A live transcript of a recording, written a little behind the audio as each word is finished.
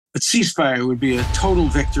A ceasefire would be a total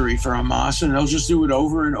victory for Hamas, and they'll just do it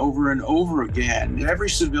over and over and over again. Every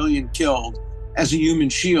civilian killed as a human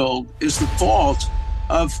shield is the fault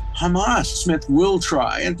of Hamas. Smith will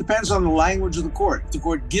try, and it depends on the language of the court. If the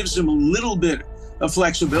court gives him a little bit of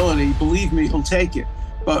flexibility, believe me, he'll take it.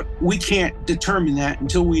 But we can't determine that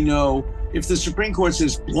until we know if the Supreme Court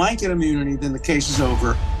says blanket immunity, then the case is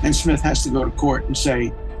over, and Smith has to go to court and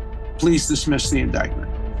say, please dismiss the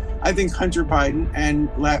indictment. I think Hunter Biden and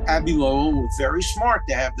Abby Lowell were very smart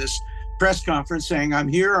to have this press conference saying, I'm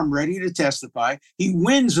here, I'm ready to testify. He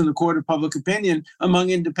wins in the court of public opinion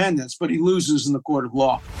among independents, but he loses in the court of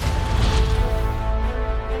law.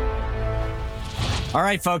 All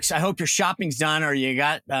right, folks, I hope your shopping's done or you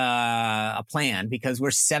got a plan, because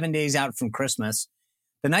we're 7 days out from Christmas.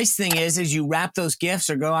 The nice thing is you wrap those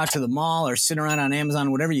gifts or go out to the mall or sit around on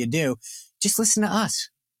Amazon, whatever you do, just listen to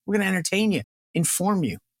us. We're going to entertain you, inform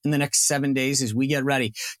you in the next 7 days as we get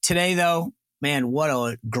ready. Today, though, man, what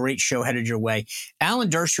a great show headed your way. Alan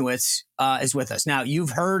Dershowitz is with us. Now, you've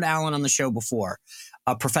heard Alan on the show before,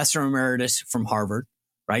 a professor emeritus from Harvard,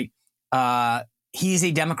 right? He's a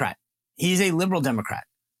Democrat. He's a liberal Democrat.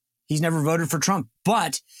 He's never voted for Trump,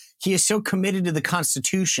 but he is so committed to the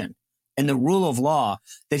Constitution and the rule of law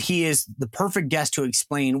that he is the perfect guest to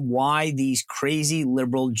explain why these crazy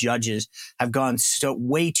liberal judges have gone so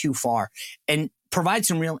way too far and provide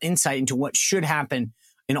some real insight into what should happen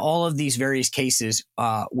in all of these various cases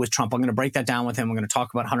with Trump. I'm going to break that down with him. We're going to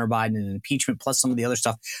talk about Hunter Biden and impeachment, plus some of the other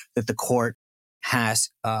stuff that the court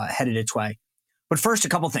has headed its way. But first, a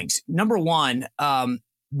couple things. Number one,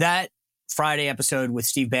 that Friday episode with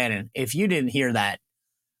Steve Bannon, if you didn't hear that,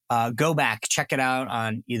 go back, check it out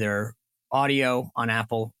on either audio on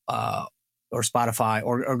Apple or Spotify,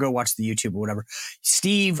 or go watch the YouTube or whatever.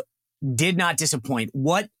 Steve did not disappoint.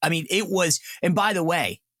 It was, and by the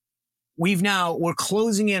way, we're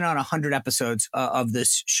closing in on 100 episodes of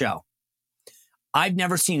this show. I've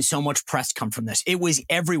never seen so much press come from this. It was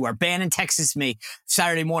everywhere. Bannon texts me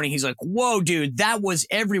Saturday morning. He's like, whoa, dude, that was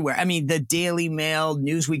everywhere. I mean, the Daily Mail,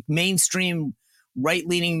 Newsweek, mainstream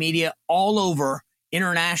right-leaning media all over,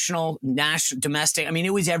 international, national, domestic. I mean,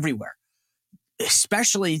 it was everywhere,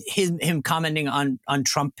 especially him commenting on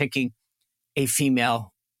Trump picking a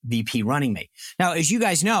female VP running mate. Now, as you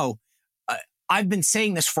guys know, I've been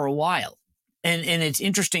saying this for a while, and it's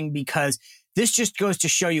interesting because this just goes to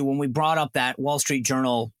show you when we brought up that Wall Street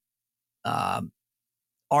Journal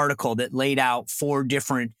article that laid out 4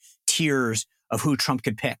 different tiers of who Trump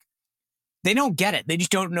could pick. They don't get it. They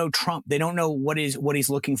just don't know Trump. They don't know what he's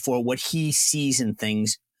looking for, what he sees in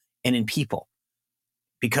things and in people,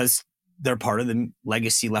 because they're part of the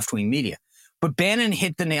legacy left-wing media. But Bannon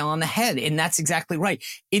hit the nail on the head, and that's exactly right.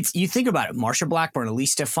 You think about it: Marsha Blackburn,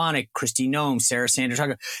 Elise Stefanik, Kristi Noem, Sarah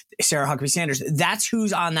Huckabee Sanders. That's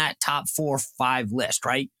who's on that top 4 or 5 list,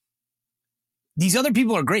 right? These other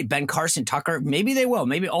people are great. Ben Carson, Tucker. Maybe they will.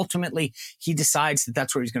 Maybe ultimately he decides that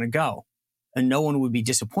that's where he's going to go, and no one would be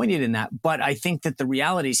disappointed in that. But I think that the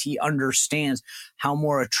reality is he understands how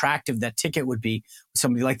more attractive that ticket would be with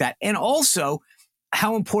somebody like that, and also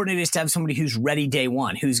how important it is to have somebody who's ready day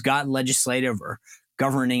one, who's got legislative or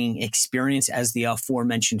governing experience, as the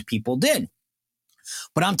aforementioned people did.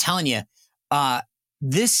 But I'm telling you,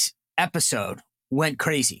 this episode went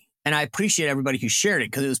crazy. And I appreciate everybody who shared it,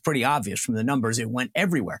 because it was pretty obvious from the numbers. It went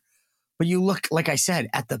everywhere. But you look, like I said,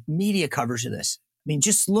 at the media coverage of this. I mean,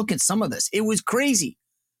 just look at some of this. It was crazy.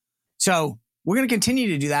 So we're going to continue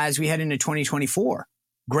to do that as we head into 2024.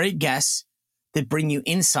 Great guests that bring you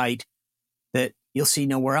insight that you'll see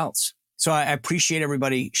nowhere else. So I appreciate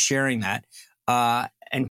everybody sharing that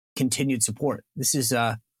and continued support. This is,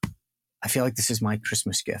 I feel like this is my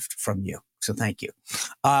Christmas gift from you. So thank you.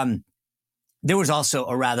 There was also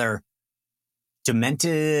a rather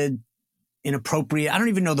demented, inappropriate, I don't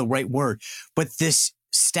even know the right word, but this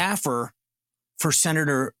staffer for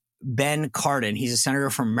Senator Ben Cardin, he's a senator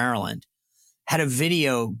from Maryland, had a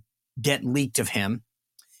video get leaked of him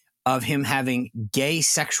having gay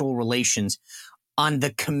sexual relations on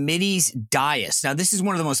the committee's dais. Now, this is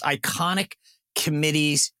one of the most iconic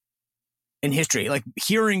committees in history, like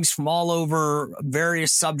hearings from all over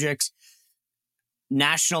various subjects,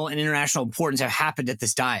 national and international importance, have happened at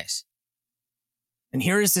this dais. And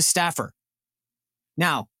here is the staffer.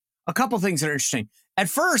 Now, a couple things that are interesting. At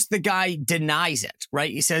first, the guy denies it,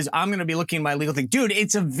 right? He says, I'm going to be looking at my legal thing. Dude,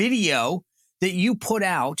 it's a video that you put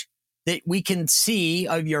out that we can see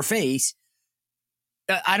of your face.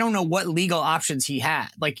 I don't know what legal options he had.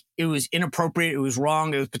 Like, it was inappropriate. It was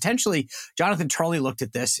wrong. It was potentially, Jonathan Turley looked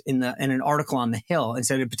at this in an article on The Hill and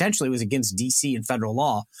said it potentially was against DC and federal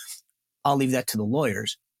law. I'll leave that to the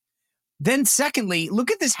lawyers. Then secondly,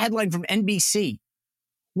 look at this headline from NBC.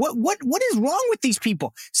 What is wrong with these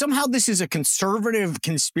people? Somehow this is a conservative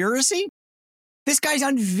conspiracy? This guy's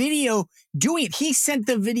on video doing it. He sent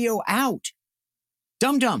the video out.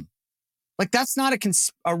 Dumb. Like, that's not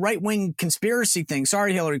a right-wing conspiracy thing.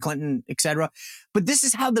 Sorry, Hillary Clinton, etc. But this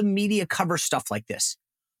is how the media covers stuff like this,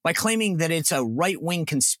 by claiming that it's a right-wing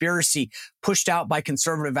conspiracy pushed out by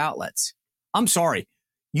conservative outlets. I'm sorry.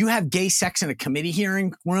 You have gay sex in a committee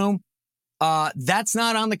hearing room? That's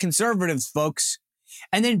not on the conservatives, folks.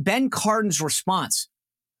 And then Ben Cardin's response,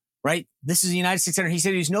 right? This is the United States Senator. He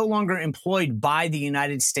said he's no longer employed by the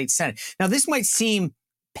United States Senate. Now, this might seem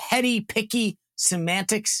petty, picky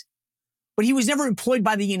semantics, but he was never employed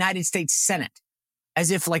by the United States Senate,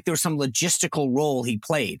 as if like there was some logistical role he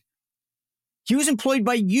played. He was employed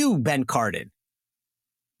by you, Ben Cardin.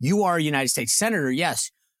 You are a United States Senator,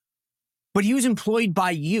 yes, but he was employed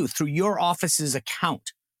by you through your office's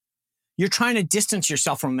account. You're trying to distance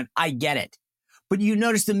yourself from him, I get it. But you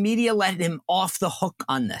notice the media let him off the hook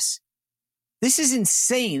on this. This is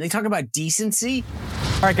insane. They talk about decency.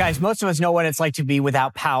 All right, guys, most of us know what it's like to be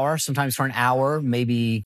without power, sometimes for an hour,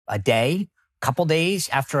 maybe a day, a couple days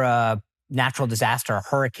after a natural disaster, a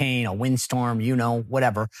hurricane, a windstorm,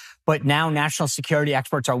 whatever. But now national security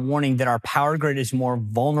experts are warning that our power grid is more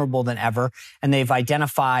vulnerable than ever. And they've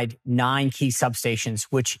identified 9 key substations,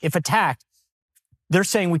 which, if attacked, they're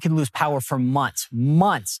saying we could lose power for months.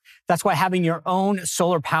 That's why having your own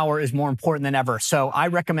solar power is more important than ever. So I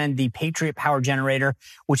recommend the Patriot Power Generator,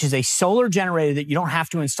 which is a solar generator that you don't have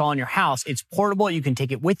to install in your house. It's portable. You can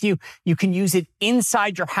take it with you. You can use it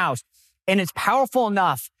inside your house. And it's powerful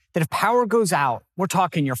enough that if power goes out, we're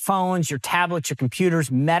talking your phones, your tablets, your computers,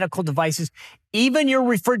 medical devices, even your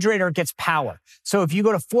refrigerator gets power. So if you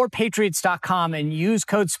go to 4patriots.com and use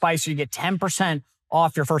code SPICER, you get 10%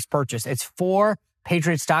 off your first purchase. It's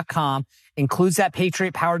 4patriots.com, includes that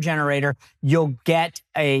Patriot Power Generator. You'll get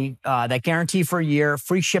that guarantee for a year,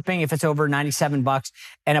 free shipping if it's over $97,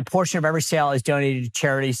 and a portion of every sale is donated to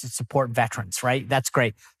charities that support veterans, right? That's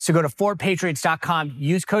great. So go to 4patriots.com,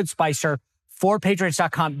 use code SPICER,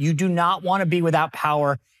 4patriots.com. You do not want to be without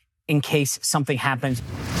power in case something happens.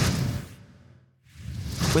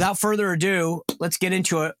 Without further ado, let's get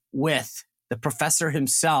into it with the professor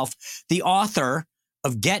himself, the author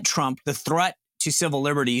of Get Trump, The Threat to Civil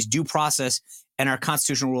Liberties, Due Process, and Our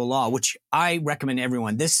Constitutional Rule of Law, which I recommend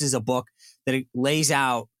everyone. This is a book that lays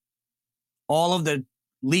out all of the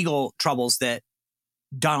legal troubles that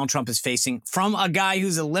Donald Trump is facing from a guy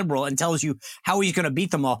who's a liberal, and tells you how he's going to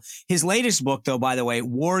beat them all. His latest book, though, by the way,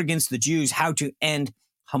 War Against the Jews, How to End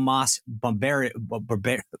Hamas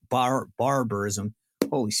Barbarism.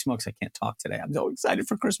 Holy smokes, I can't talk today. I'm so excited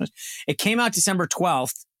for Christmas. It came out December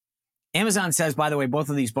 12th. Amazon says, by the way, both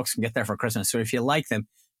of these books can get there for Christmas. So if you like them,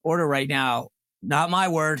 order right now. Not my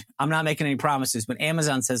word. I'm not making any promises, but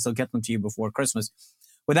Amazon says they'll get them to you before Christmas.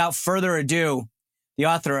 Without further ado, the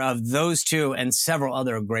author of those two and several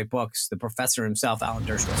other great books, the professor himself, Alan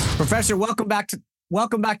Dershowitz. Professor, welcome back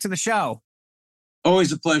to the show.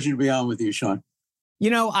 Always a pleasure to be on with you, Sean.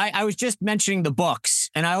 I was just mentioning the books,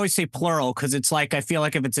 and I always say plural because it's like, I feel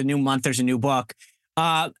like if it's a new month, there's a new book.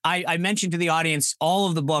 I mentioned to the audience all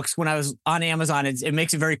of the books when I was on Amazon. It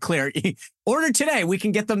makes it very clear. Order today. We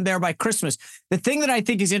can get them there by Christmas. The thing that I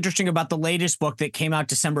think is interesting about the latest book that came out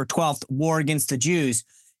December 12th, War Against the Jews,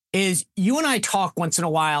 is you and I talk once in a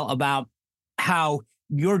while about how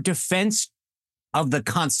your defense of the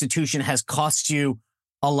Constitution has cost you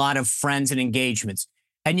a lot of friends and engagements.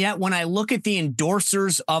 And yet when I look at the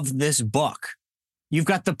endorsers of this book, you've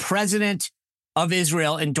got the president of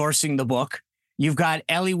Israel endorsing the book. You've got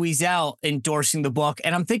Elie Wiesel endorsing the book.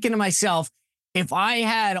 And I'm thinking to myself, if I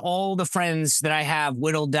had all the friends that I have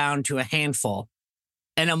whittled down to a handful,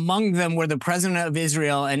 and among them were the president of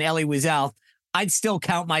Israel and Elie Wiesel, I'd still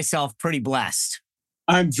count myself pretty blessed.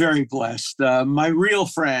 I'm very blessed. My real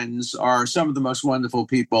friends are some of the most wonderful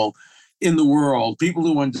people in the world, people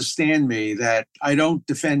who understand me, that I don't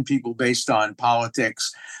defend people based on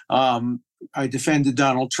politics. I defended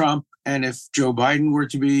Donald Trump. And if Joe Biden were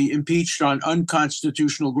to be impeached on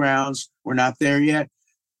unconstitutional grounds, we're not there yet.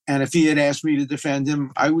 And if he had asked me to defend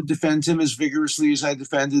him, I would defend him as vigorously as I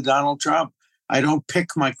defended Donald Trump. I don't pick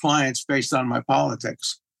my clients based on my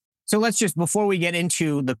politics. So let's just, before we get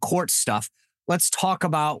into the court stuff, let's talk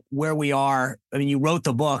about where we are. I mean, you wrote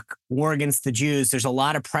the book, War Against the Jews. There's a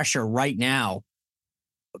lot of pressure right now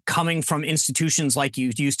coming from institutions like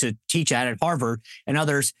you used to teach at Harvard and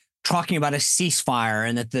others, talking about a ceasefire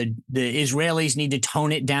and that the Israelis need to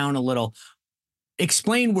tone it down a little.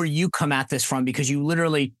 Explain where you come at this from, because you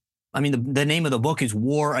literally, I mean, the name of the book is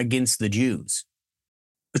War Against the Jews.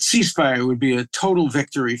 A ceasefire would be a total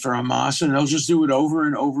victory for Hamas, and they'll just do it over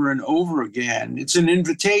and over and over again. It's an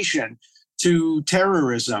invitation to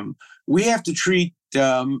terrorism. We have to treat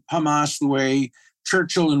Hamas the way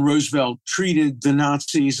Churchill and Roosevelt treated the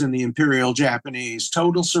Nazis and the Imperial Japanese: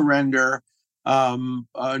 total surrender,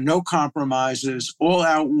 no compromises,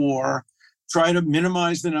 all-out war. Try to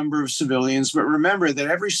minimize the number of civilians, but remember that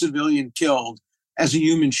every civilian killed as a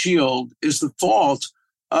human shield is the fault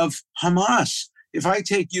of Hamas. If I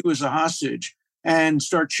take you as a hostage and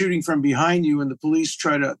start shooting from behind you and the police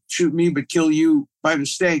try to shoot me but kill you by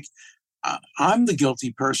mistake, I'm the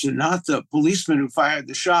guilty person, not the policeman who fired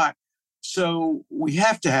the shot. So we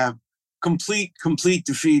have to have complete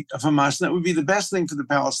defeat of Hamas. And that would be the best thing for the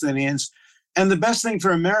Palestinians and the best thing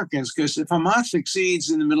for Americans, because if Hamas succeeds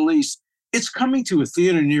in the Middle East, it's coming to a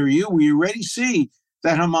theater near you. We already see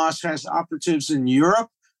that Hamas has operatives in Europe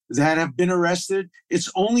that have been arrested.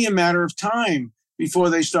 It's only a matter of time before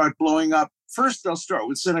they start blowing up. First, they'll start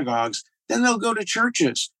with synagogues, then they'll go to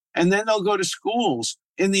churches, and then they'll go to schools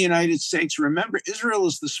in the United States. Remember, Israel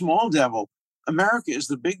is the small devil. America is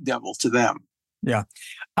the big devil to them. Yeah.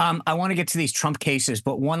 I want to get to these Trump cases,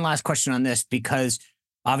 but one last question on this, because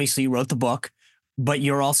obviously you wrote the book, but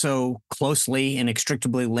you're also closely and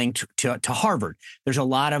inextricably linked to Harvard. There's a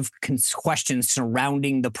lot of questions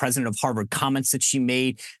surrounding the president of Harvard, comments that she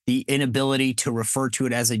made, the inability to refer to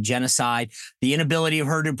it as a genocide, the inability of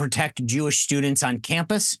her to protect Jewish students on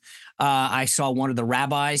campus. I saw one of the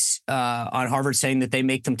rabbis on Harvard saying that they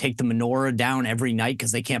make them take the menorah down every night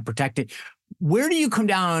because they can't protect it. Where do you come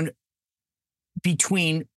down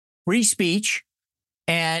between free speech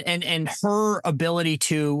and her ability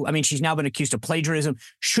to, I mean, she's now been accused of plagiarism.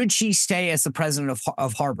 Should she stay as the president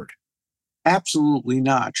of Harvard? Absolutely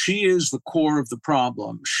not. She is the core of the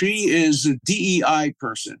problem. She is a DEI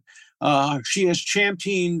person. She has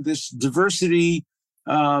championed this diversity,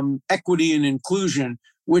 equity, and inclusion,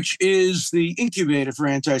 which is the incubator for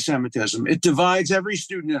anti-Semitism. It divides every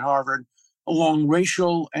student at Harvard along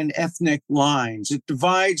racial and ethnic lines. It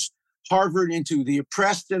divides Harvard into the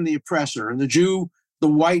oppressed and the oppressor, and the Jew, the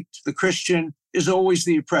white, the Christian is always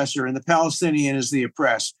the oppressor, and the Palestinian is the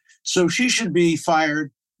oppressed. So she should be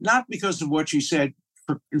fired, not because of what she said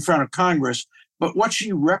in front of Congress, but what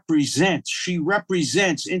she represents. She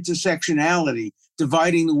represents intersectionality,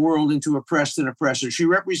 dividing the world into oppressed and oppressor. She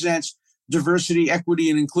represents diversity, equity,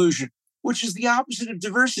 and inclusion, which is the opposite of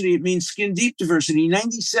diversity. It means skin deep diversity.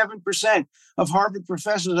 97% of Harvard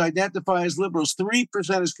professors identify as liberals, 3%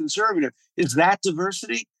 as conservative. Is that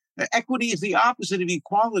diversity? Equity is the opposite of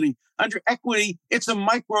equality. Under equity, it's a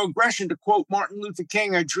microaggression. To quote Martin Luther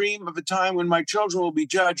King, I dream of a time when my children will be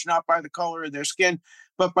judged not by the color of their skin,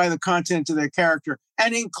 but by the content of their character.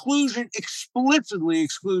 And inclusion explicitly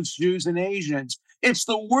excludes Jews and Asians. It's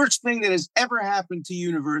the worst thing that has ever happened to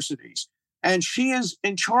universities. And she is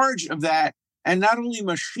in charge of that. And not only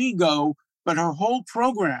must she go, but her whole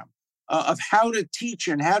program of how to teach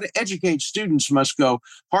and how to educate students must go.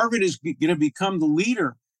 Harvard is going to become the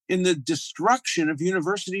leader in the destruction of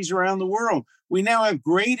universities around the world. We now have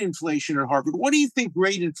grade inflation at Harvard. What do you think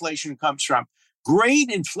grade inflation comes from?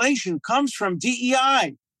 Grade inflation comes from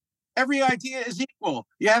DEI. Every idea is equal.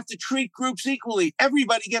 You have to treat groups equally.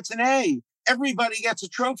 Everybody gets an A. Everybody gets a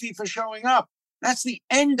trophy for showing up. That's the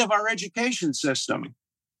end of our education system.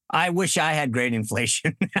 I wish I had grade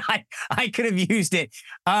inflation. I could have used it.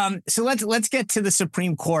 So let's get to the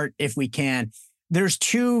Supreme Court if we can. There's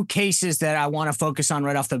two cases that I want to focus on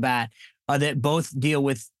right off the bat that both deal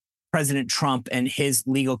with President Trump and his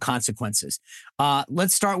legal consequences.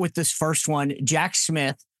 Let's start with this first one. Jack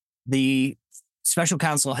Smith, the special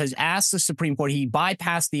counsel, has asked the Supreme Court, he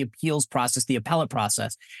bypassed the appeals process, the appellate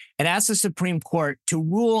process, and asked the Supreme Court to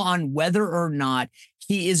rule on whether or not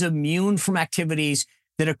he is immune from activities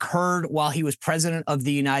that occurred while he was president of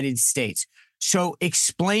the United States. So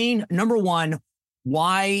explain, number one,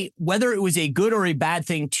 why, whether it was a good or a bad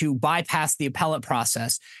thing to bypass the appellate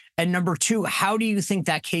process. And number two, how do you think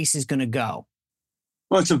that case is going to go?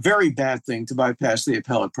 Well, it's a very bad thing to bypass the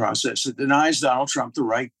appellate process. It denies Donald Trump the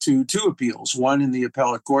right to two appeals, one in the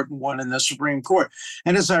appellate court and one in the Supreme Court.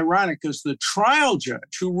 And it's ironic because the trial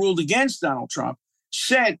judge who ruled against Donald Trump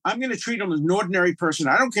said, I'm going to treat him as an ordinary person.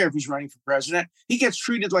 I don't care if he's running for president. He gets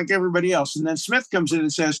treated like everybody else. And then Smith comes in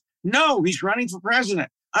and says, no, he's running for president.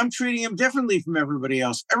 I'm treating him differently from everybody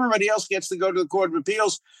else. Everybody else gets to go to the Court of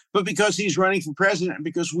Appeals, but because he's running for president and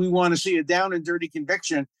because we want to see a down and dirty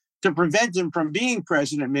conviction to prevent him from being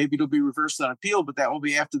president, maybe it'll be reversed on appeal, but that will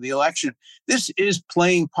be after the election. This is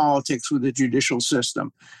playing politics with the judicial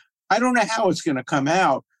system. I don't know how it's going to come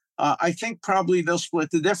out. I think probably they'll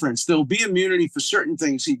split the difference. There'll be immunity for certain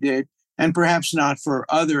things he did. and perhaps not for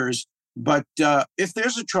others. But if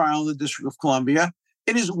there's a trial in the District of Columbia,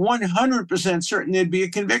 it is 100% certain there'd be a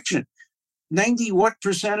conviction.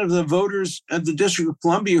 90% of the voters of the District of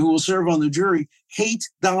Columbia who will serve on the jury hate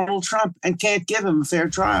Donald Trump and can't give him a fair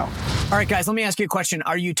trial. All right, guys, let me ask you a question.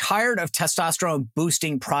 Are you tired of testosterone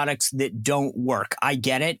boosting products that don't work? I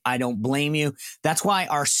get it. I don't blame you. That's why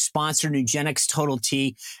our sponsor, Nugenix Total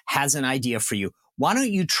T, has an idea for you. Why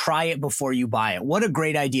don't you try it before you buy it? What a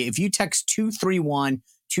great idea. If you text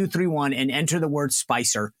 231-231 and enter the word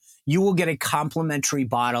Spicer, you will get a complimentary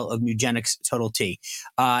bottle of Nugenix Total T.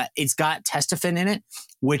 It's got testofen in it,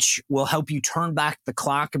 which will help you turn back the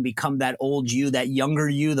clock and become that old you, that younger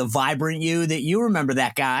you, the vibrant you that you remember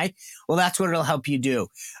that guy. Well, that's what it'll help you do.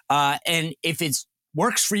 And if it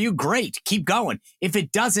works for you, great. Keep going. If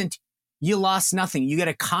it doesn't, you lost nothing. You get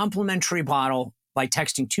a complimentary bottle by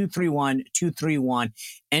texting 231-231,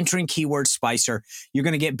 entering keyword Spicer. You're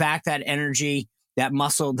going to get back that energy, that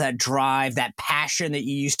muscle, that drive, that passion that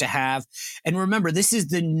you used to have. And remember, this is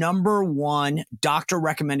the #1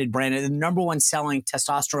 doctor-recommended brand and the #1 selling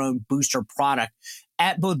testosterone booster product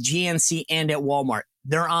at both GNC and at Walmart.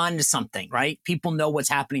 They're on to something, right? People know what's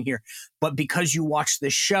happening here. But because you watch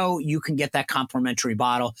this show, you can get that complimentary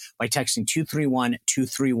bottle by texting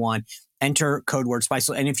 231-231. Enter code word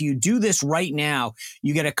Spicer. And if you do this right now,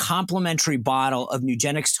 you get a complimentary bottle of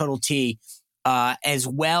Nugenix Total T, as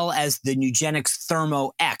well as the Nugenix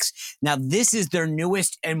Thermo X. Now, this is their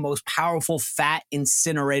newest and most powerful fat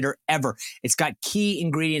incinerator ever. It's got key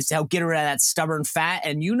ingredients to help get rid of that stubborn fat.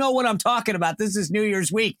 And you know what I'm talking about. This is New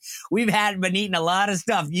Year's week. We've been eating a lot of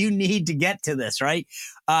stuff. You need to get to this, right?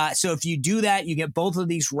 So if you do that, you get both of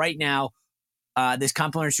these right now. This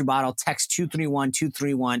complimentary bottle, text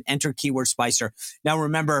 231-231, enter keyword Spicer. Now,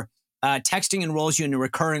 remember, texting enrolls you into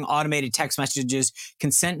recurring automated text messages.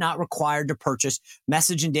 Consent not required to purchase.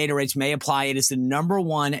 Message and data rates may apply. It is the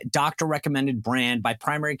 #1 doctor-recommended brand by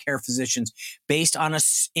primary care physicians based on an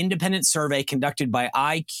independent survey conducted by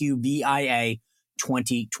IQVIA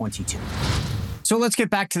 2022. So let's get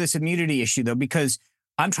back to this immunity issue, though, because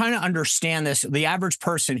I'm trying to understand this. The average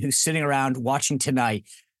person who's sitting around watching tonight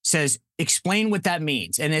says, explain what that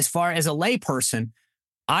means. And as far as a lay person,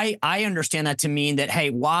 I understand that to mean that, hey,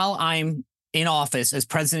 while I'm in office as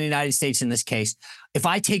president of the United States in this case, if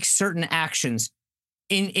I take certain actions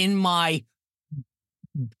in my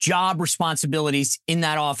job responsibilities in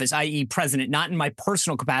that office, i.e. president, not in my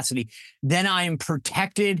personal capacity, then I am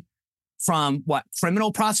protected from what?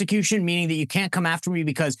 Criminal prosecution, meaning that you can't come after me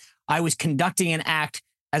because I was conducting an act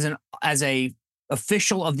as a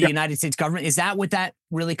official of the United States government. Is that what that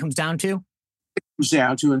really comes down to?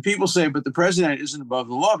 Down to, and people say, but the president isn't above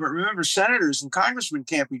the law. But remember, senators and congressmen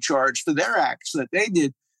can't be charged for their acts that they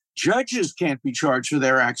did. Judges can't be charged for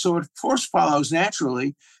their acts. So it, of course, follows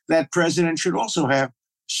naturally that president should also have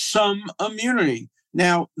some immunity.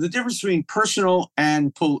 Now, the difference between personal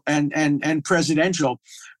and presidential,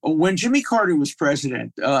 when Jimmy Carter was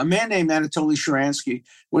president, a man named Anatoly Sharansky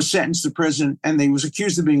was sentenced to prison, and he was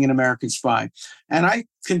accused of being an American spy. And I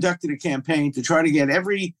conducted a campaign to try to get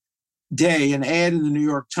every day an ad in the New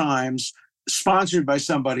York Times sponsored by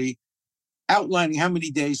somebody outlining how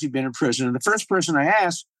many days he'd been in prison. And the first person I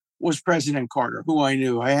asked was President Carter, who I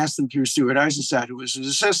knew. I asked him through Stuart Eisenstadt, who was his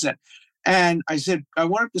assistant. And I said, I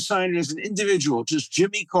want him to sign it as an individual, just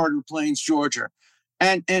Jimmy Carter, Plains, Georgia.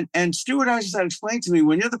 And Stuart Eisenstadt explained to me,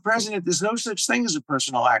 when you're the president, there's no such thing as a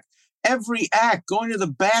personal act. Every act, going to the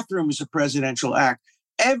bathroom, is a presidential act.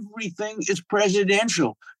 Everything is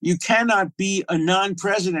presidential. You cannot be a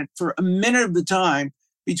non-president for a minute of the time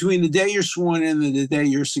between the day you're sworn in and the day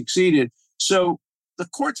you're succeeded. So the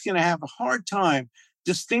court's going to have a hard time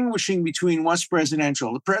distinguishing between what's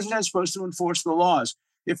presidential. The president's supposed to enforce the laws.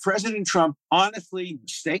 If President Trump honestly,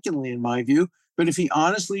 mistakenly in my view, but if he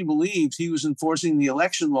honestly believes he was enforcing the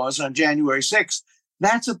election laws on January 6th,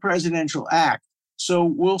 that's a presidential act. So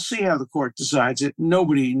we'll see how the court decides it.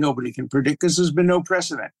 Nobody can predict because there's been no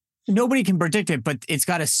precedent. Nobody can predict it, but it's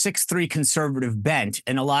got a 6-3 conservative bent.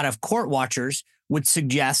 And a lot of court watchers would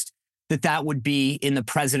suggest that that would be in the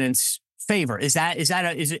president's favor. Is that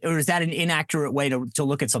an inaccurate way to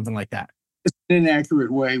look at something like that? It's an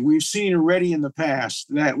inaccurate way. We've seen already in the past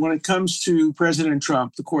that when it comes to President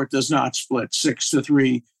Trump, the court does not split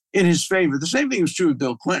 6-3 in his favor. The same thing was true with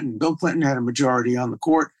Bill Clinton. Bill Clinton had a majority on the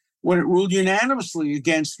court when it ruled unanimously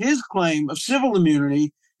against his claim of civil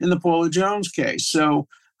immunity in the Paula Jones case. So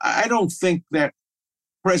I don't think that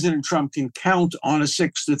President Trump can count on a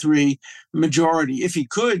 6-3 majority. If he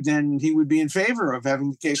could, then he would be in favor of having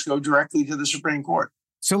the case go directly to the Supreme Court.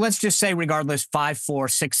 So let's just say, regardless, 5-4,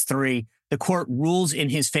 6-3, the court rules in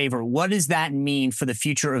his favor, what does that mean for the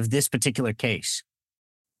future of this particular case?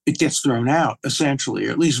 It gets thrown out, essentially,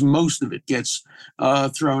 or at least most of it gets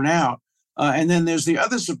thrown out. And then there's the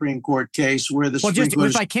other Supreme Court case where the Supreme Court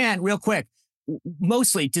if I can, real quick,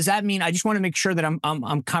 mostly, does that mean, I just want to make sure that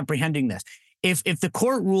I'm comprehending this. If the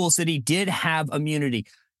court rules that he did have immunity,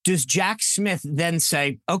 does Jack Smith then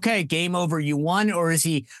say, okay, game over, you won? Or is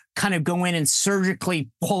he kind of go in and surgically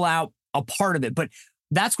pull out a part of it? But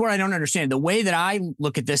that's where I don't understand. The way that I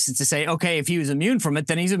look at this is to say, okay, if he was immune from it,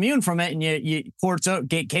 then he's immune from it,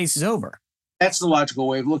 and case is over. That's the logical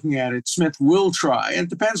way of looking at it. Smith will try, and it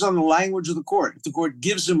depends on the language of the court. If the court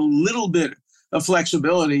gives him a little bit of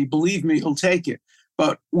flexibility, believe me, he'll take it.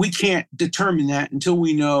 But we can't determine that until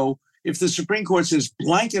we know. If the Supreme Court says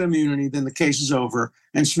blanket immunity, then the case is over,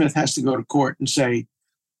 and Smith has to go to court and say,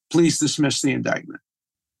 please dismiss the indictment.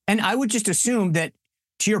 And I would just assume that,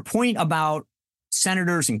 to your point about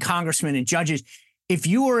senators and congressmen and judges, if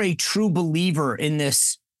you are a true believer in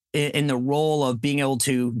this, in the role of being able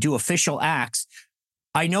to do official acts,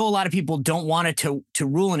 I know a lot of people don't want it to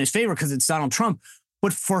rule in his favor because it's Donald Trump,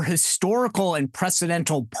 but for historical and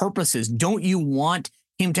precedental purposes, don't you want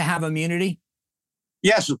him to have immunity?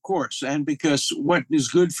 Yes, of course. And because what is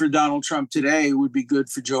good for Donald Trump today would be good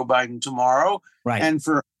for Joe Biden tomorrow, right, and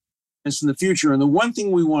for us in the future. And the one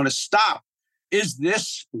thing we want to stop is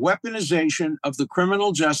this weaponization of the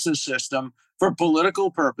criminal justice system for political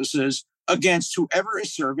purposes against whoever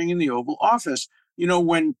is serving in the Oval Office. You know,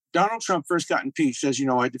 when Donald Trump first got impeached, as you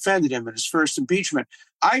know, I defended him in his first impeachment.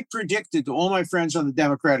 I predicted to all my friends on the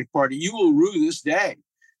Democratic Party, you will rue this day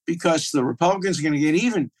because the Republicans are going to get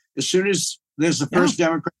even as soon as there's the first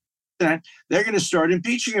Democrat president, they're going to start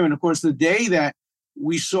impeaching him. And of course, the day that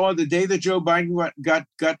Joe Biden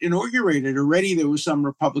got inaugurated, already there was some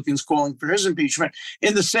Republicans calling for his impeachment,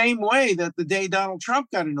 in the same way that the day Donald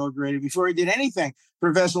Trump got inaugurated, before he did anything,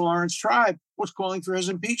 Professor Lawrence Tribe was calling for his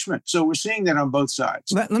impeachment. So we're seeing that on both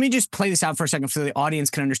sides. Let me just play this out for a second so the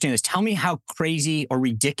audience can understand this. Tell me how crazy or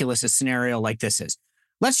ridiculous a scenario like this is.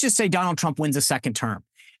 Let's just say Donald Trump wins a second term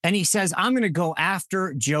and he says, I'm going to go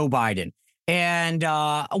after Joe Biden. And,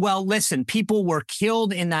 well, listen, people were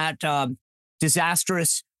killed in that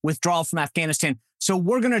disastrous withdrawal from Afghanistan. So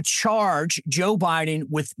we're going to charge Joe Biden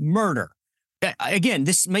with murder. Again,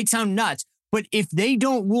 this might sound nuts, but if they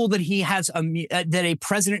don't rule that he has that a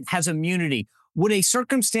president has immunity, would a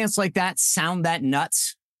circumstance like that sound that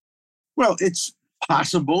nuts? Well, it's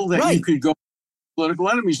possible that you could go political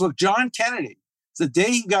enemies. Look, John Kennedy, the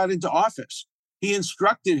day he got into office, he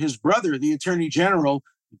instructed his brother, the Attorney General,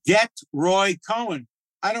 get Roy Cohen.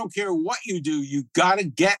 I don't care what you do, you got to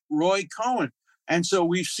get Roy Cohen. And so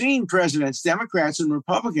we've seen presidents, Democrats and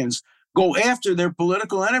Republicans, go after their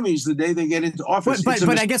political enemies the day they get into office.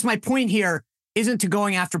 But I guess my point here isn't to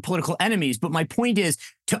going after political enemies, but my point is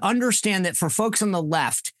to understand that for folks on the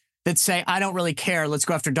left that say, I don't really care, let's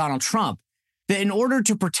go after Donald Trump, that in order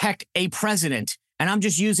to protect a president, and I'm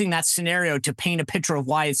just using that scenario to paint a picture of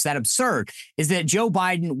why it's that absurd, is that Joe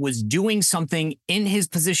Biden was doing something in his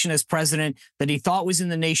position as president that he thought was in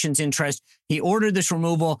the nation's interest. He ordered this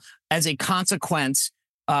removal. As a consequence,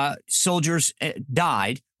 soldiers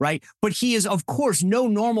died, right? But he is, of course, no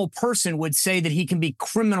normal person would say that he can be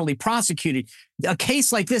criminally prosecuted. A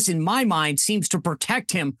case like this, in my mind, seems to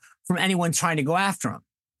protect him from anyone trying to go after him.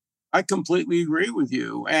 I completely agree with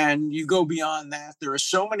you. And you go beyond that. There are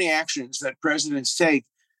so many actions that presidents take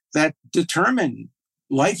that determine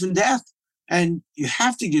life and death. And you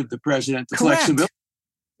have to give the president the flexibility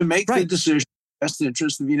to make the decision in the best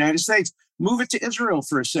interest of the United States. Move it to Israel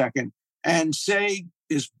for a second and say,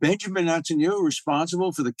 is Benjamin Netanyahu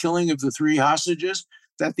responsible for the killing of the 3 hostages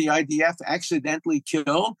that the IDF accidentally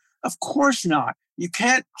killed? Of course not. You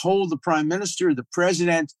can't hold the prime minister, the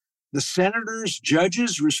president, the senators,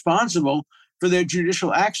 judges responsible for their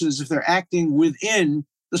judicial actions if they're acting within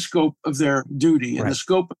the scope of their duty. And the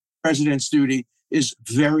scope of the president's duty is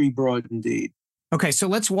very broad indeed. Okay, so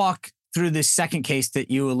let's walk through this second case that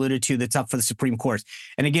you alluded to that's up for the Supreme Court.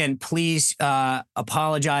 And again, please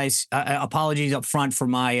apologies up front for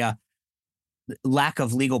my lack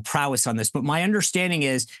of legal prowess on this. But my understanding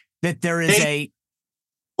is that there is a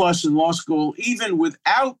plus in law school, even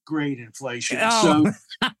without grade inflation. So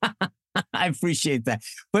I appreciate that.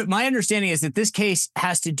 But my understanding is that this case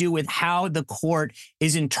has to do with how the court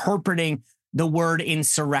is interpreting the word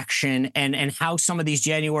insurrection and how some of these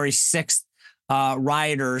January 6th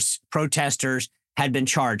rioters, protesters had been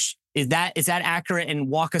charged. Is that accurate? And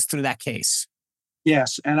walk us through that case.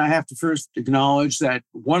 Yes. And I have to first acknowledge that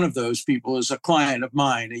one of those people is a client of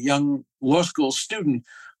mine, a young law school student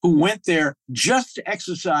who went there just to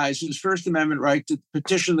exercise his First Amendment right to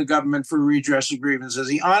petition the government for redress of grievances.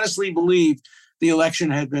 He honestly believed the election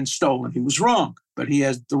had been stolen. He was wrong, but he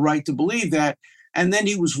has the right to believe that. And then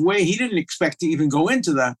he didn't expect to even go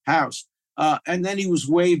into the house. And then he was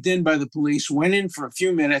waved in by the police, went in for a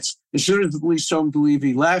few minutes. As soon as the police told him to leave,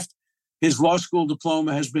 he left. His law school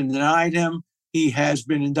diploma has been denied him. He has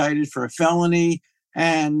been indicted for a felony,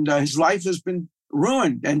 and his life has been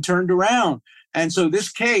ruined and turned around. And so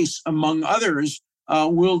this case, among others,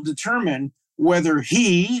 will determine whether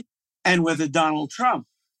he and whether Donald Trump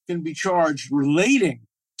can be charged relating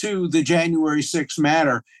to the January 6th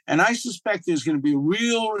matter. And I suspect there's going to be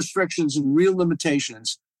real restrictions and real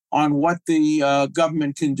limitations on what the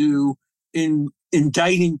government can do in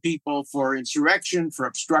indicting people for insurrection, for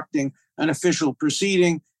obstructing an official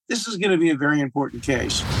proceeding. This is going to be a very important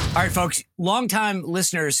case. All right, folks, longtime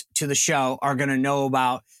listeners to the show are going to know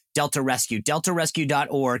about Delta Rescue.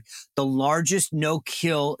 DeltaRescue.org, the largest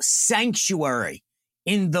no-kill sanctuary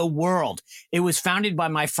in the world. It was founded by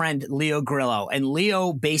my friend Leo Grillo. And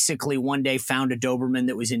Leo basically one day found a Doberman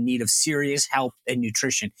that was in need of serious help and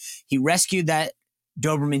nutrition. He rescued that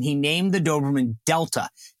Doberman. He named the Doberman Delta.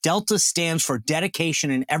 Delta stands for dedication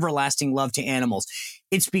and everlasting love to animals.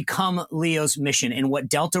 It's become Leo's mission and what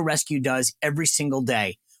Delta Rescue does every single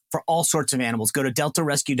day for all sorts of animals. Go to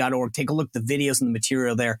deltarescue.org. Take a look at the videos and the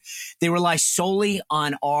material there. They rely solely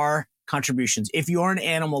on our contributions. If you're an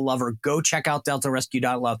animal lover, go check out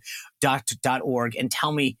deltarescue.org and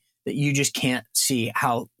tell me that you just can't see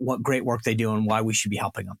what great work they do and why we should be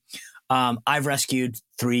helping them. I've rescued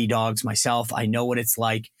 3 dogs myself. I know what it's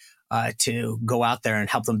like to go out there and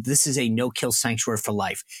help them. This is a no-kill sanctuary for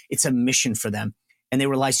life. It's a mission for them. And they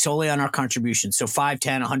rely solely on our contributions. So $5,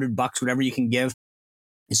 $10, $100, whatever you can give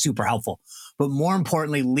is super helpful. But more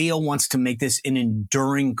importantly, Leo wants to make this an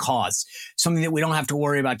enduring cause, something that we don't have to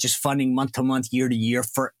worry about just funding month to month, year to year,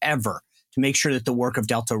 forever, to make sure that the work of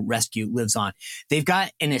Delta Rescue lives on. They've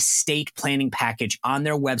got an estate planning package on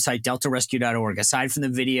their website, deltarescue.org. Aside from the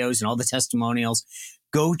videos and all the testimonials,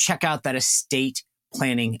 go check out that estate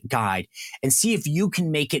planning guide and see if you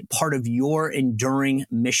can make it part of your enduring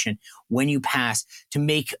mission when you pass to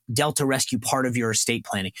make Delta Rescue part of your estate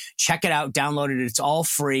planning. Check it out, download it. It's all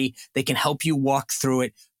free. They can help you walk through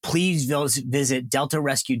it. Please visit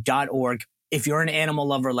deltarescue.org. If you're an animal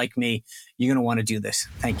lover like me, you're going to want to do this.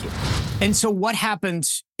 Thank you. And so what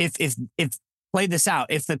happens if play this out,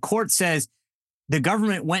 if the court says the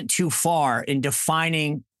government went too far in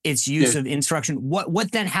defining its use of insurrection,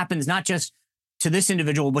 what then happens, not just to this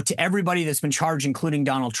individual, but to everybody that's been charged, including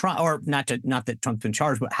Donald Trump, or not that Trump's been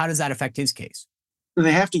charged, but how does that affect his case?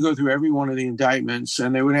 They have to go through every one of the indictments,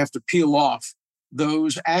 and they would have to peel off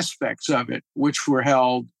those aspects of it, which were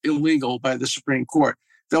held illegal by the Supreme Court.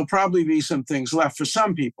 There'll probably be some things left for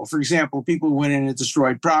some people. For example, people who went in and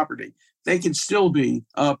destroyed property, they can still be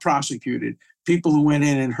prosecuted. People who went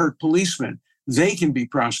in and hurt policemen, they can be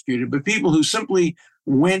prosecuted. But people who simply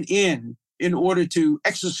went in order to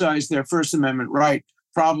exercise their First Amendment right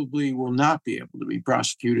probably will not be able to be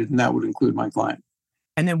prosecuted, and that would include my client.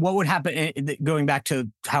 And then what would happen, going back to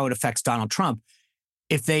how it affects Donald Trump,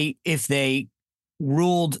 if they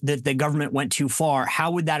ruled that the government went too far,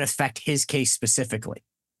 how would that affect his case specifically?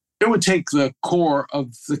 It would take the core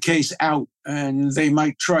of the case out, and they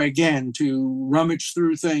might try again to rummage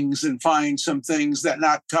through things and find some things that are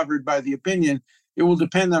not covered by the opinion. It will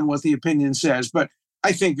depend on what the opinion says, but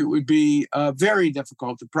I think it would be very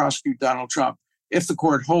difficult to prosecute Donald Trump if the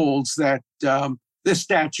court holds that this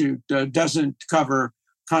statute doesn't cover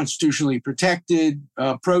constitutionally protected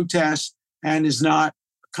protest and does not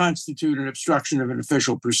constitute an obstruction of an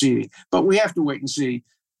official proceeding. But we have to wait and see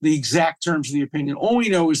the exact terms of the opinion. All we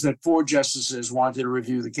know is that 4 justices wanted to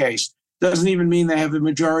review the case. Doesn't even mean they have a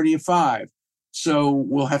majority of 5. So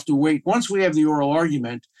we'll have to wait. Once we have the oral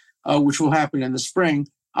argument, which will happen in the spring,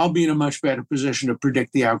 I'll be in a much better position to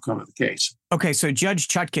predict the outcome of the case. Okay, so Judge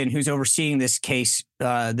Chutkan, who's overseeing this case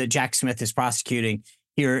that Jack Smith is prosecuting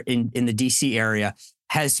here in the D.C. area,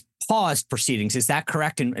 has paused proceedings. Is that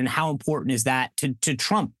correct? And how important is that to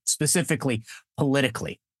Trump specifically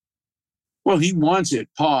politically? Well, he wants it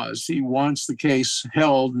paused. He wants the case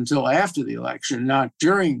held until after the election, not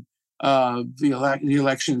during the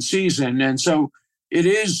election season. And so it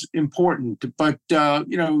is important. But,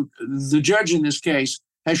 the judge in this case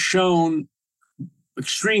has shown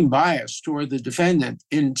extreme bias toward the defendant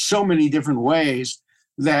in so many different ways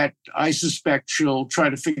that I suspect she'll try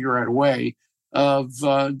to figure out a way of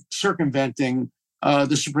circumventing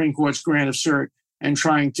the Supreme Court's grant of cert and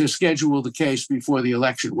trying to schedule the case before the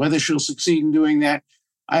election. Whether she'll succeed in doing that,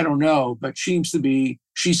 I don't know, but she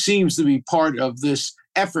seems to be part of this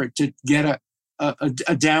effort to get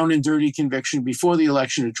a down and dirty conviction before the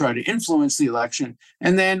election to try to influence the election.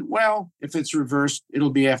 And then, well, if it's reversed, it'll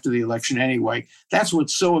be after the election anyway. That's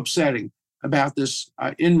what's so upsetting about this.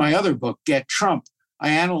 In my other book, Get Trump, I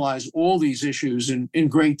analyze all these issues in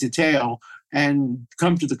great detail and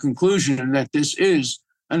come to the conclusion that this is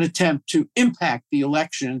an attempt to impact the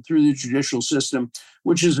election through the judicial system,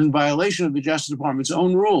 which is in violation of the Justice Department's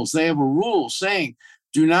own rules. They have a rule saying,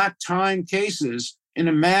 do not time cases in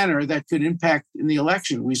a manner that could impact in the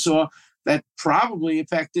election. We saw that probably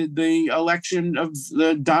affected the election of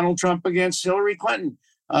Donald Trump against Hillary Clinton.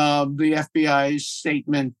 The FBI's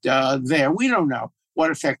statement there, we don't know what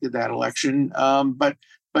affected that election, but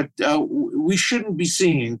we shouldn't be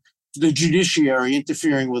seeing the judiciary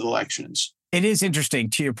interfering with elections. It is interesting,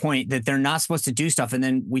 to your point, that they're not supposed to do stuff. And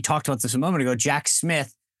then we talked about this a moment ago. Jack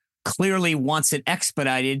Smith clearly wants it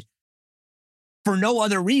expedited for no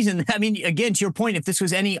other reason. I mean, again, to your point, if this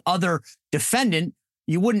was any other defendant,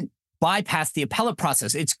 you wouldn't bypass the appellate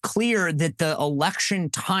process. It's clear that the election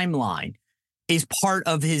timeline is part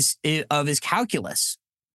of his calculus.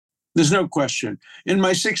 There's no question. In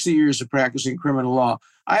my 60 years of practicing criminal law,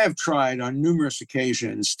 I have tried on numerous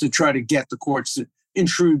occasions to try to get the courts to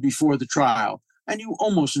intrude before the trial, and you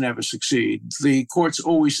almost never succeed. The courts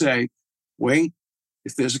always say, wait,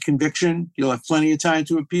 if there's a conviction, you'll have plenty of time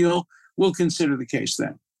to appeal. We'll consider the case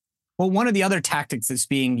then. Well, one of the other tactics that's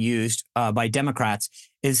being used by Democrats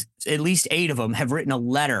is at least 8 of them have written a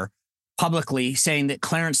letter publicly saying that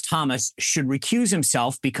Clarence Thomas should recuse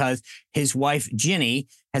himself because his wife, Ginny,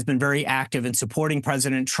 has been very active in supporting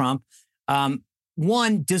President Trump.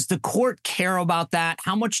 One, does the court care about that?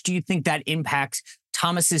 How much do you think that impacts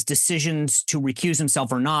Thomas's decisions to recuse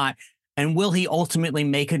himself or not? And will he ultimately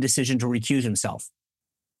make a decision to recuse himself?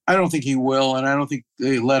 I don't think he will, and I don't think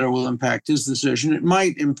the letter will impact his decision. It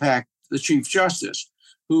might impact the Chief Justice,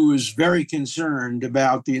 who is very concerned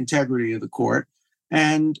about the integrity of the court.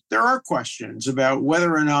 And there are questions about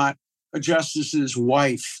whether or not a justice's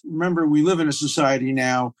wife, remember, we live in a society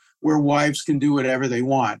now where wives can do whatever they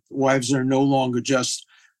want. Wives are no longer just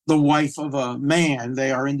the wife of a man.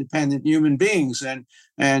 They are independent human beings. And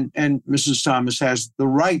Mrs. Thomas has the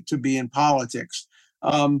right to be in politics.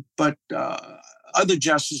 But other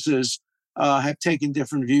justices have taken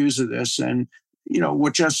different views of this. And,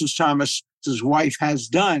 what Justice Thomas's wife has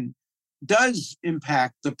done does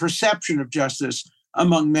impact the perception of justice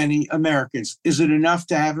among many Americans. Is it enough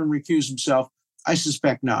to have him recuse himself? I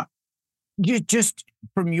suspect not. Just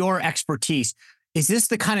from your expertise, is this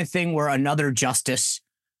the kind of thing where another justice,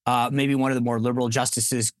 maybe one of the more liberal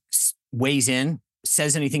justices, weighs in,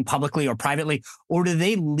 says anything publicly or privately, or do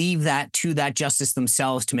they leave that to that justice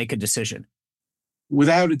themselves to make a decision?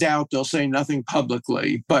 Without a doubt, they'll say nothing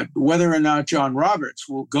publicly, but whether or not John Roberts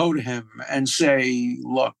will go to him and say,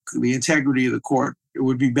 look, the integrity of the court, it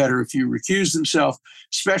would be better if you recused himself,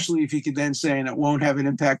 especially if he could then say, and it won't have an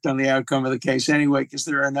impact on the outcome of the case anyway, because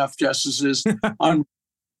there are enough justices on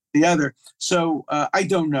the other. So I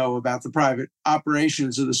don't know about the private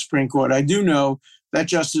operations of the Supreme Court. I do know that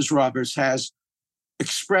Justice Roberts has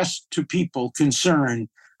expressed to people concern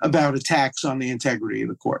about attacks on the integrity of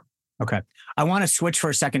the court. Okay. I want to switch for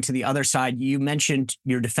a second to the other side. You mentioned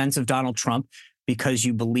your defense of Donald Trump because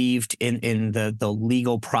you believed in the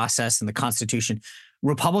legal process and the Constitution.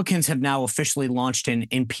 Republicans have now officially launched an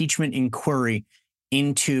impeachment inquiry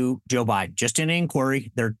into Joe Biden. Just an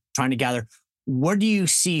inquiry. They're trying to gather. What do you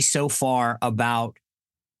see so far about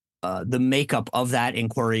the makeup of that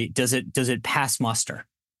inquiry? Does it pass muster?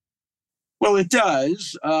 Well, it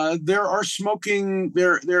does. There are smoking.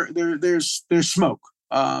 There's smoke.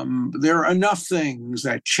 There are enough things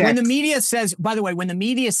that check. When the media says, by the way,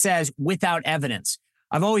 without evidence,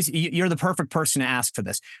 you're the perfect person to ask for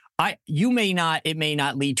this. It may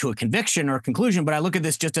not lead to a conviction or a conclusion, but I look at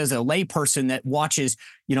this just as a layperson that watches,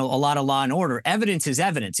 a lot of Law and Order. Evidence is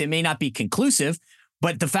evidence. It may not be conclusive,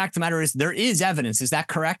 but the fact of the matter is there is evidence. Is that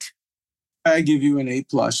correct? I give you an A+.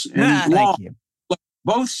 Thank you.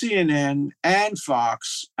 Both CNN and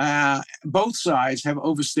Fox, both sides have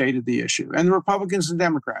overstated the issue, and the Republicans and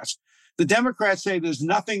Democrats. The Democrats say there's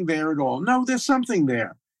nothing there at all. No, there's something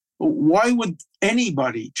there. Why would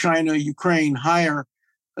anybody, China, Ukraine, hire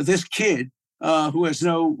this kid who has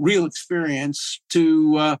no real experience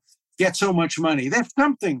to get so much money? There's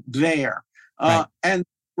something there. Right. And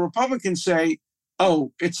Republicans say,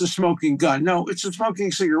 oh, it's a smoking gun. No, it's a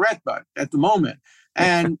smoking cigarette butt at the moment.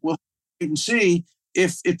 And we'll wait and see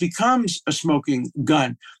if it becomes a smoking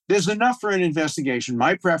gun. There's enough for an investigation.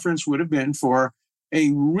 My preference would have been for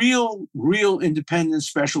a real independent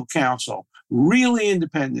special counsel, really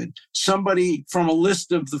independent, somebody from a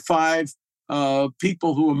list of the 5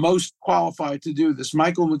 people who are most qualified to do this.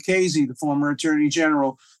 Michael McCasey, the former Attorney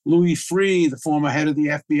General, Louis Freeh, the former head of the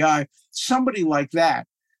FBI, somebody like that,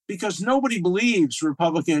 because nobody believes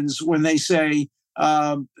Republicans when they say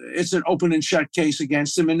it's an open and shut case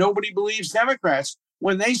against him, and nobody believes Democrats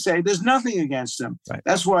when they say there's nothing against him. Right.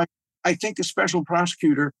 That's why I think a special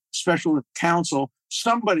prosecutor, special counsel,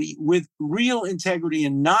 somebody with real integrity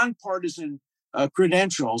and nonpartisan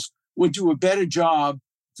credentials would do a better job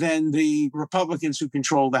than the Republicans who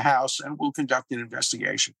control the House and will conduct an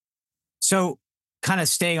investigation. So kind of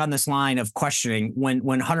staying on this line of questioning,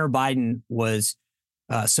 when Hunter Biden was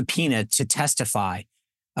subpoenaed to testify,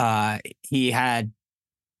 he had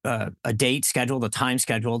a date scheduled, a time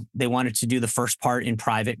scheduled. They wanted to do the first part in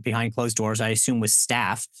private behind closed doors, I assume with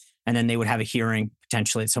staff, and then they would have a hearing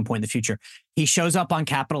potentially at some point in the future. He shows up on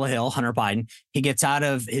Capitol Hill, Hunter Biden. He gets out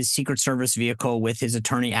of his Secret Service vehicle with his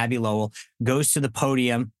attorney, Abby Lowell, goes to the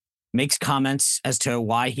podium, makes comments as to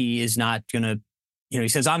why he is not going to, he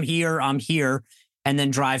says, I'm here, and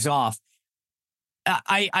then drives off.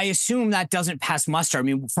 I assume that doesn't pass muster. I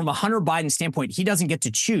mean, from a Hunter Biden standpoint, he doesn't get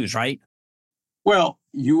to choose, right? Well,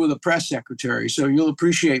 you were the press secretary, so you'll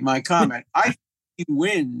appreciate my comment. I think he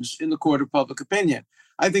wins in the court of public opinion.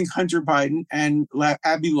 I think Hunter Biden and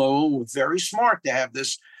Abby Lowell were very smart to have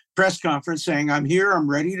this press conference saying, I'm here, I'm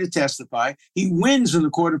ready to testify. He wins in the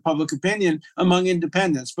court of public opinion among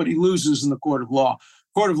independents, but he loses in the court of law.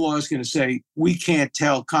 Court of law is going to say, we can't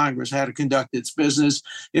tell Congress how to conduct its business.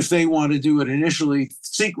 If they want to do it initially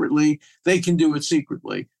secretly, they can do it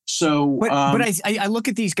secretly. So, but I look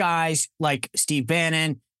at these guys like Steve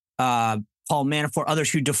Bannon, Paul Manafort,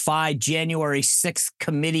 others who defied January 6th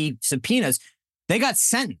committee subpoenas. They got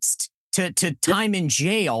sentenced to time in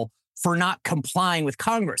jail for not complying with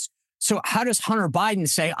Congress. So how does Hunter Biden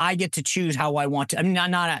say, I get to choose how I want to? I mean,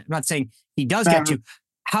 I'm not saying he does get to.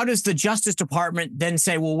 How does the Justice Department then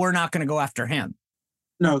say, well, we're not going to go after him?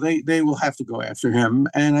 No, they will have to go after him.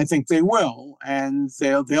 And I think they will. And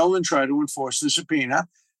they'll then try to enforce the subpoena.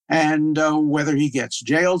 And whether he gets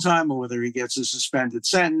jail time or whether he gets a suspended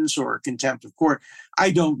sentence or a contempt of court,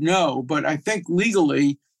 I don't know. But I think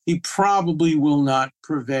legally, he probably will not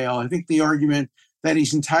prevail. I think the argument that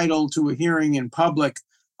he's entitled to a hearing in public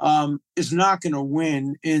is not going to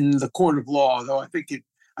win in the court of law, though I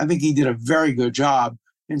think he did a very good job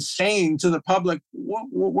in saying to the public,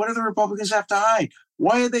 what do the Republicans have to hide?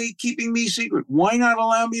 Why are they keeping me secret? Why not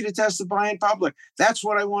allow me to testify in public? That's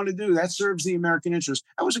what I want to do. That serves the American interest.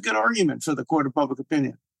 That was a good argument for the court of public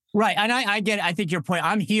opinion. Right. And I get it. I think your point.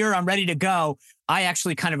 I'm here. I'm ready to go. I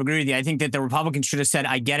actually kind of agree with you. I think that the Republicans should have said,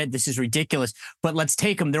 I get it. This is ridiculous, but let's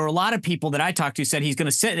take him. There were a lot of people that I talked to said he's going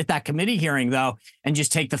to sit at that committee hearing, though, and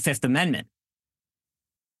just take the Fifth Amendment.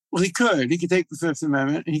 Well, he could. He could take the Fifth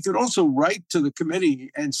Amendment. And he could also write to the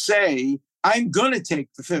committee and say, I'm going to take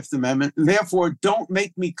the Fifth Amendment. Therefore, don't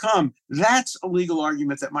make me come. That's a legal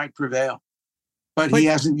argument that might prevail. But he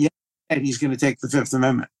hasn't yet said he's going to take the Fifth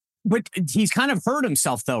Amendment. But he's kind of hurt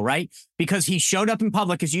himself, though, right? Because he showed up in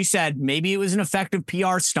public, as you said, maybe it was an effective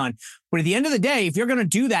PR stunt. But at the end of the day, if you're going to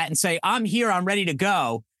do that and say, I'm here, I'm ready to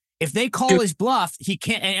go, if they call his bluff, he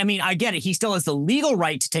can't. I mean, I get it. He still has the legal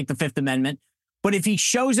right to take the Fifth Amendment. But if he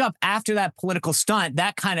shows up after that political stunt,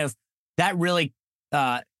 that really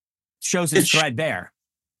shows his threadbare.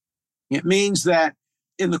 It means that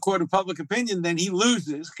in the court of public opinion, then he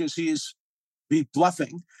loses because he is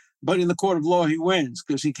bluffing. But in the court of law, he wins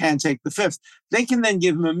because he can take the Fifth. They can then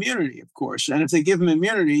give him immunity, of course. And if they give him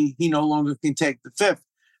immunity, he no longer can take the Fifth.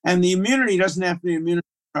 And the immunity doesn't have to be immunity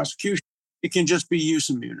for prosecution. It can just be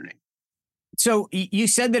use immunity. So you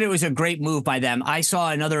said that it was a great move by them. I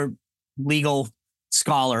saw another legal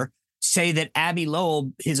scholar say that Abby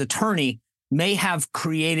Lowell, his attorney, may have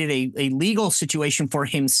created a legal situation for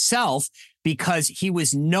himself because he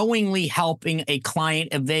was knowingly helping a client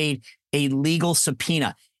evade a legal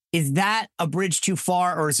subpoena. Is that a bridge too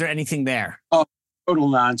far, or is there anything there? Oh, total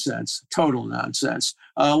nonsense. Total nonsense.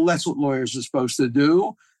 That's what lawyers are supposed to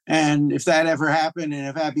do. And if that ever happened, and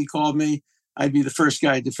if Abby called me, I'd be the first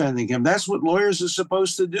guy defending him. That's what lawyers are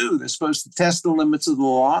supposed to do. They're supposed to test the limits of the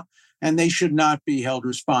law, and they should not be held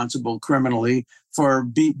responsible criminally for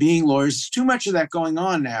being lawyers. There's too much of that going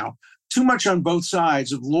on now. Too much on both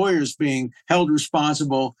sides of lawyers being held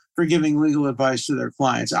responsible for giving legal advice to their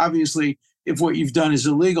clients. Obviously, if what you've done is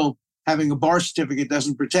illegal, having a bar certificate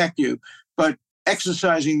doesn't protect you. But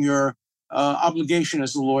exercising your obligation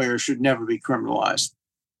as a lawyer should never be criminalized.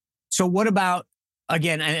 So what about,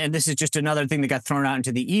 again, and this is just another thing that got thrown out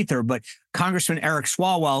into the ether, but Congressman Eric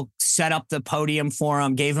Swalwell set up the podium for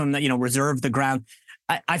him, gave him, reserved the ground.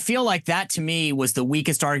 I feel like that to me was the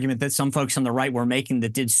weakest argument that some folks on the right were making.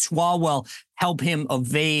 That did Swalwell help him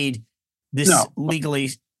evade this No,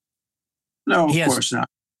 legally? no, of Yes. course not.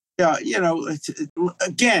 Yeah,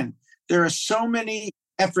 again, there are so many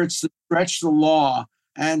efforts to stretch the law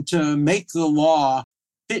and to make the law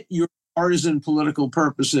fit your partisan political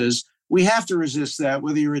purposes. We have to resist that,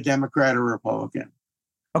 whether you're a Democrat or Republican.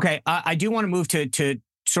 Okay, I do want to move to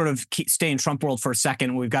sort of stay in Trump world for a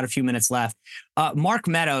second. We've got a few minutes left. Mark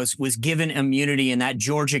Meadows was given immunity in that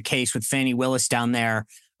Georgia case with Fani Willis down there.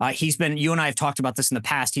 You and I have talked about this in the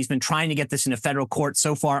past. He's been trying to get this in a federal court,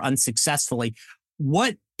 so far unsuccessfully.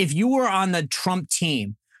 What if you were on the Trump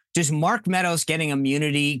team? Does Mark Meadows getting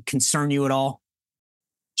immunity concern you at all?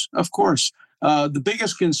 Of course. The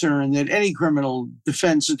biggest concern that any criminal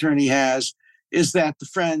defense attorney has is that the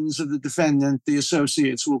friends of the defendant, the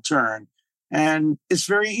associates, will turn. And it's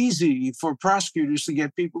very easy for prosecutors to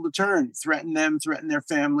get people to turn, threaten them, threaten their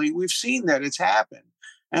family. We've seen that it's happened.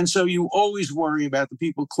 And so you always worry about the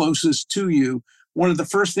people closest to you. One of the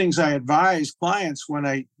first things I advise clients when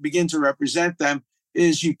I begin to represent them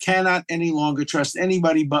is you cannot any longer trust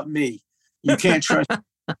anybody but me. You can't trust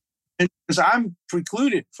because I'm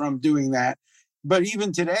precluded from doing that. But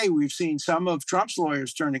even today, we've seen some of Trump's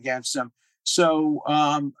lawyers turn against him. So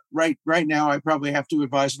right now, I probably have to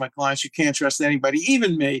advise my clients, you can't trust anybody,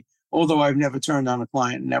 even me, although I've never turned on a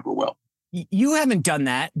client and never will. You haven't done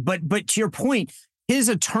that. But to your point, his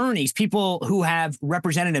attorneys, people who have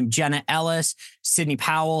represented him, Jenna Ellis, Sidney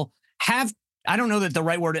Powell, have, I don't know that the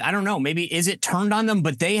right word, I don't know, maybe is it turned on them,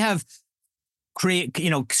 but they have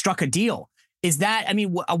struck a deal. Is that, I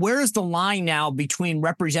mean, where is the line now between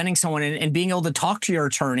representing someone and being able to talk to your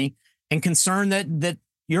attorney and concern that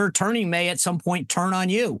your attorney may at some point turn on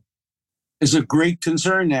you? Is a great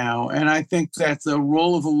concern now. And I think that the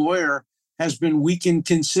role of a lawyer has been weakened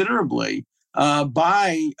considerably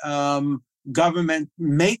by government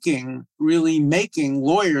making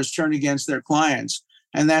lawyers turn against their clients.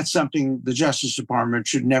 And that's something the Justice Department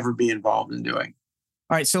should never be involved in doing.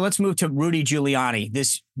 All right, so let's move to Rudy Giuliani.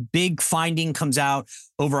 This big finding comes out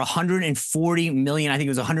over 140 million. I think it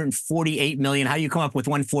was 148 million. How do you come up with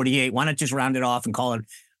 148? Why not just round it off and call it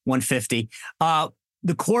 150?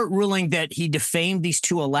 The court ruling that he defamed these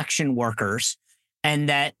two election workers and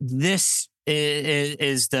that this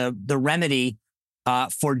is the remedy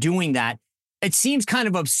for doing that. It seems kind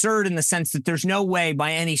of absurd in the sense that there's no way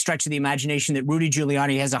by any stretch of the imagination that Rudy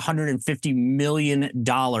Giuliani has $150 million.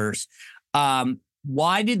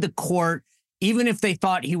 Why did the court, even if they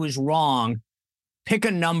thought he was wrong, pick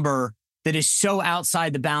a number that is so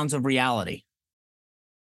outside the bounds of reality?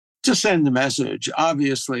 To send the message,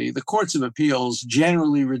 obviously, the courts of appeals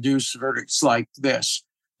generally reduce verdicts like this.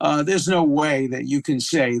 There's no way that you can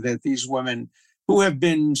say that these women who have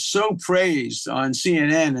been so praised on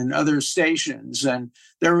CNN and other stations and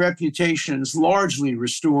their reputations largely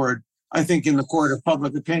restored, I think, in the court of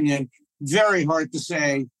public opinion, very hard to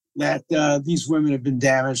say that these women have been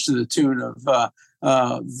damaged to the tune of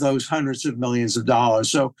those hundreds of millions of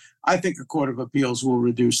dollars. So I think a court of appeals will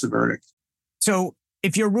reduce the verdict. So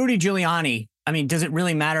if you're Rudy Giuliani, I mean, does it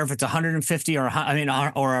really matter if it's 150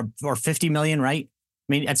 or 50 million, right?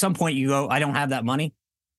 I mean, at some point you go, I don't have that money.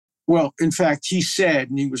 Well, in fact, he said,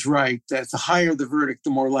 and he was right, that the higher the verdict, the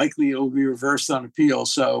more likely it will be reversed on appeal.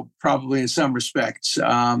 So probably in some respects,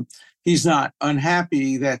 he's not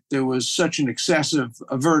unhappy that there was such an excessive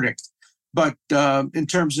verdict. But in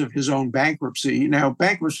terms of his own bankruptcy, now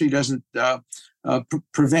bankruptcy doesn't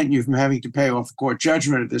prevent you from having to pay off a court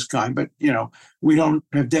judgment of this kind. But, we don't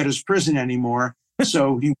have debtor's prison anymore,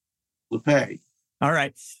 so he will pay. All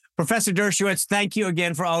right. Professor Dershowitz, thank you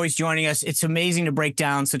again for always joining us. It's amazing to break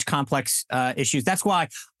down such complex issues. That's why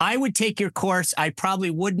I would take your course. I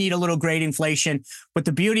probably would need a little grade inflation. But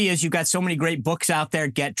the beauty is you've got so many great books out there.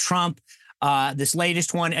 Get Trump, this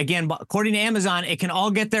latest one. Again, according to Amazon, it can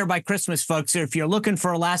all get there by Christmas, folks. So if you're looking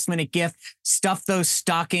for a last-minute gift, stuff those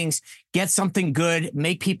stockings, get something good,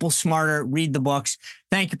 make people smarter, read the books.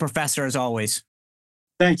 Thank you, Professor, as always.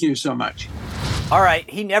 Thank you so much. All right.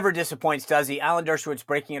 He never disappoints, does he? Alan Dershowitz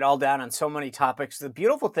breaking it all down on so many topics. The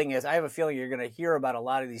beautiful thing is I have a feeling you're going to hear about a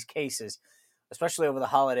lot of these cases, especially over the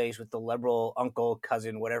holidays with the liberal uncle,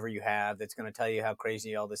 cousin, whatever you have, that's going to tell you how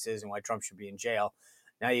crazy all this is and why Trump should be in jail.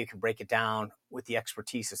 Now you can break it down with the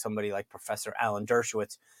expertise of somebody like Professor Alan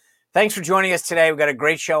Dershowitz. Thanks for joining us today. We've got a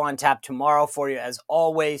great show on tap tomorrow for you. As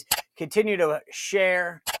always, continue to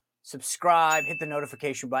share, subscribe, hit the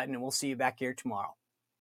notification button, and we'll see you back here tomorrow.